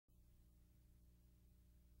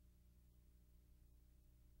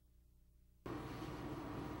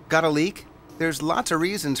Got a leak? There's lots of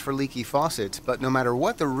reasons for leaky faucets, but no matter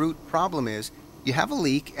what the root problem is, you have a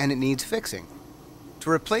leak and it needs fixing.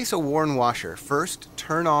 To replace a worn washer, first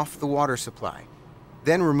turn off the water supply.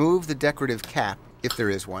 Then remove the decorative cap, if there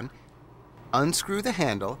is one, unscrew the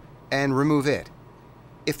handle, and remove it.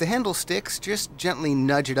 If the handle sticks, just gently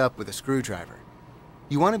nudge it up with a screwdriver.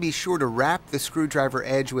 You want to be sure to wrap the screwdriver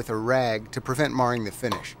edge with a rag to prevent marring the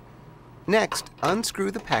finish. Next,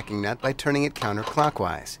 unscrew the packing nut by turning it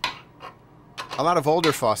counterclockwise. A lot of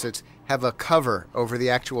older faucets have a cover over the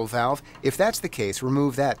actual valve. If that's the case,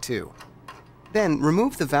 remove that too. Then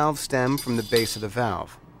remove the valve stem from the base of the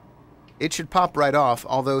valve. It should pop right off,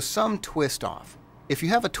 although some twist off. If you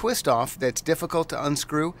have a twist off that's difficult to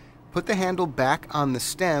unscrew, put the handle back on the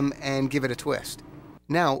stem and give it a twist.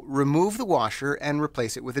 Now remove the washer and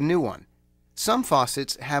replace it with a new one. Some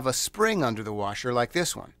faucets have a spring under the washer like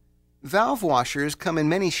this one. Valve washers come in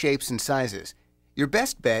many shapes and sizes. Your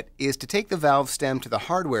best bet is to take the valve stem to the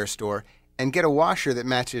hardware store and get a washer that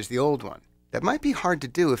matches the old one. That might be hard to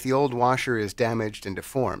do if the old washer is damaged and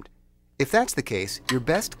deformed. If that's the case, your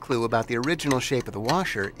best clue about the original shape of the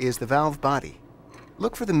washer is the valve body.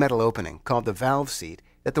 Look for the metal opening, called the valve seat,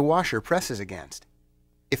 that the washer presses against.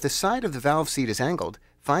 If the side of the valve seat is angled,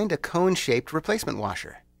 find a cone-shaped replacement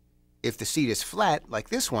washer. If the seat is flat, like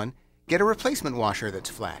this one, get a replacement washer that's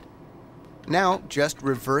flat. Now, just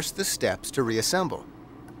reverse the steps to reassemble.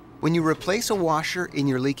 When you replace a washer in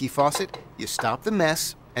your leaky faucet, you stop the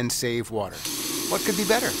mess and save water. What could be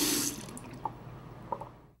better?